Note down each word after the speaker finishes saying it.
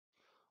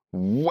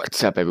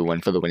What's up,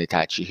 everyone?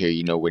 FTWitachi here.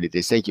 You know what it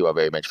is. Thank you all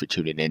very much for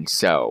tuning in.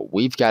 So,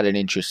 we've got an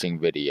interesting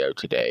video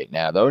today.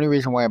 Now, the only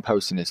reason why I'm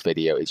posting this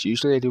video is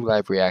usually I do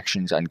live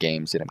reactions on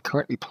games that I'm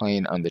currently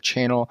playing on the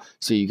channel,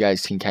 so you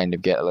guys can kind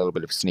of get a little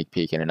bit of sneak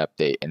peek and an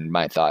update and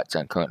my thoughts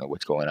on currently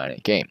what's going on in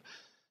the game.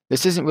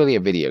 This isn't really a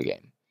video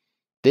game.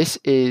 This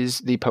is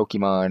the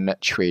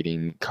Pokemon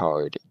trading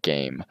card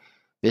game.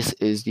 This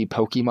is the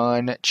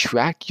Pokemon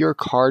Track Your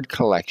Card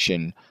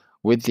Collection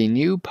with the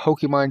new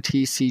Pokemon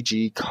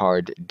TCG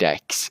Card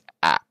Decks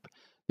app.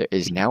 There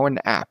is now an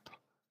app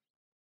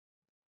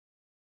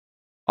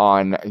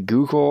on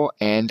Google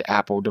and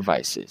Apple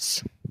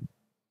devices.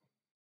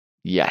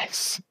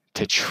 Yes,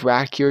 to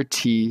track your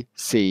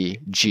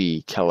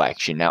TCG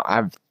collection. Now,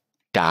 I've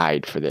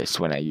died for this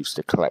when I used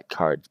to collect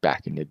cards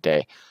back in the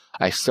day.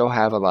 I still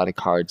have a lot of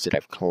cards that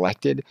I've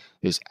collected.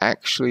 There's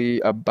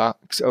actually a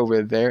box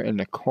over there in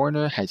the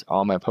corner, has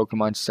all my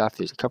Pokemon stuff.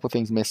 There's a couple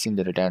things missing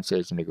that are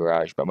downstairs in the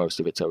garage, but most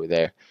of it's over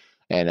there.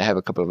 And I have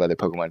a couple of other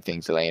Pokemon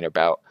things laying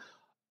about.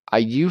 I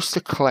used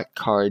to collect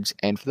cards,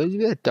 and for those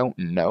of you that don't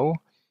know,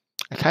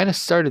 I kind of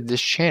started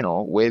this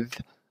channel with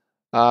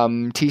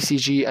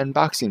TCG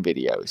unboxing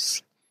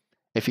videos.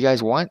 If you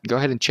guys want, go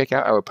ahead and check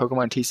out our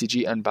Pokemon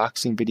TCG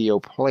unboxing video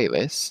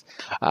playlist.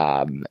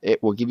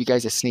 It will give you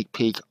guys a sneak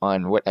peek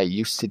on what I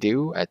used to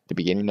do at the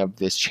beginning of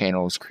this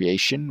channel's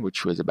creation,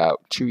 which was about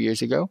 2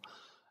 years ago.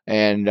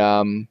 And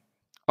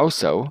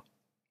also,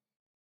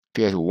 if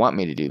you guys want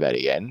me to do that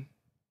again,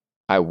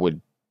 I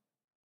would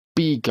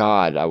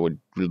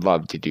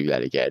love to do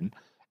that again.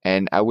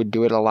 And I would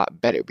do it a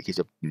lot better because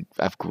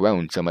I've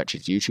grown so much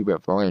as a YouTuber.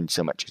 I've learned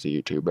so much as a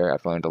YouTuber.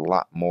 I've learned a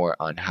lot more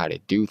on how to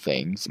do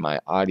things. My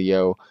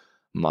audio,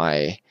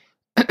 my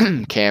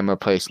camera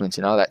placements,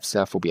 and all that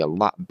stuff will be a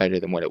lot better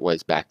than what it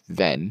was back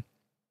then.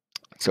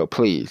 So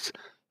please,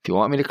 if you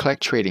want me to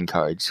collect trading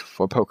cards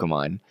for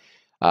Pokemon,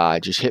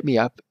 just hit me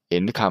up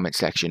in the comment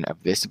section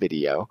of this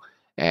video.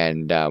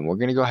 And we're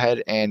going to go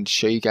ahead and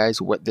show you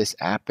guys what this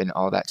app and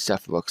all that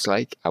stuff looks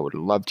like. I would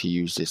love to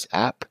use this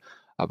app.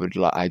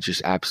 I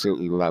just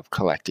absolutely love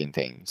collecting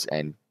things,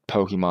 and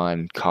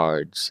Pokemon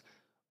cards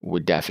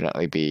would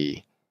definitely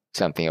be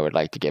something I would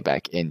like to get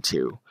back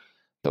into.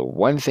 The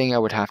one thing I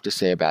would have to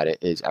say about it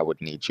is I would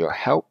need your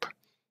help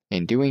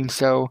in doing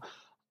so.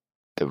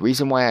 The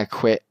reason why I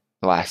quit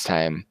last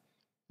time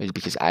is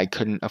because I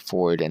couldn't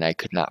afford and I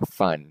could not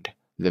fund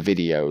the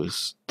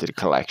videos to the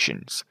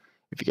collections.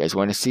 If you guys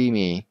want to see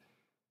me,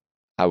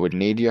 I would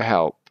need your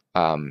help.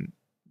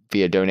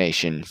 Via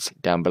donations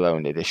down below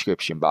in the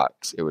description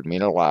box. It would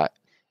mean a lot,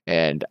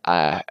 and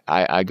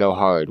I go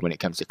hard when it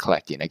comes to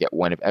collecting. I get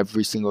one of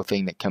every single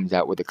thing that comes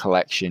out with a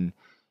collection.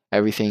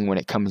 Everything when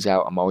it comes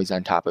out, I'm always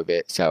on top of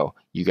it, so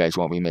you guys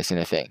won't be missing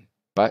a thing.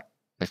 But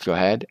let's go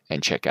ahead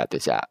and check out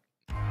this app.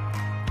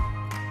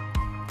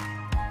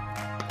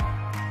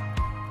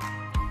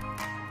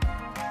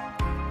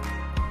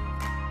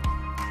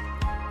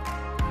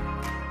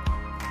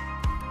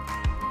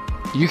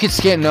 You can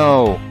scan,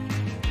 no.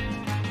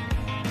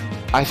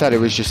 I thought it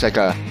was just like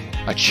a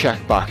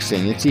checkbox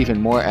thing. It's even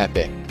more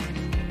epic.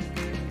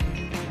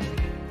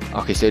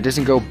 Okay, so it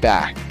doesn't go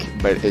back,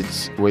 but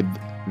it's with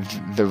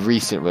the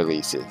recent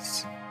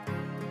releases.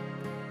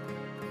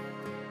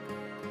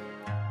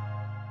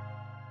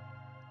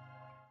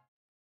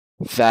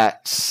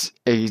 That's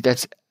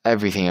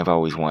everything I've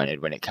always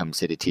wanted when it comes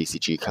to the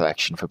TCG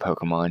collection for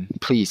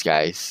Pokemon. Please,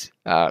 guys,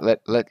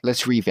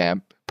 let's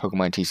revamp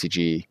Pokemon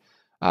TCG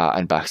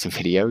unboxing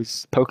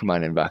videos,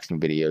 Pokemon unboxing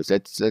videos.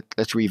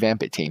 Let's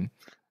revamp it, team.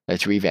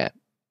 Let's revamp.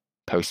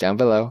 Post down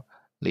below,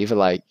 leave a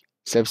like,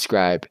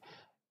 subscribe,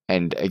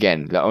 and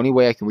again, the only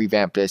way I can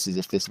revamp this is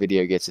if this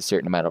video gets a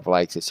certain amount of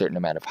likes, a certain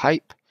amount of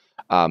hype,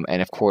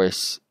 and of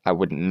course, I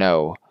wouldn't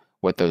know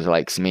what those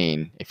likes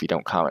mean if you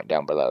don't comment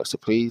down below. So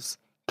please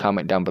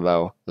comment down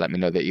below, let me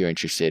know that you're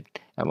interested,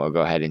 and we'll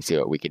go ahead and see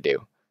what we can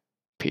do.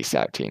 Peace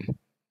out, team.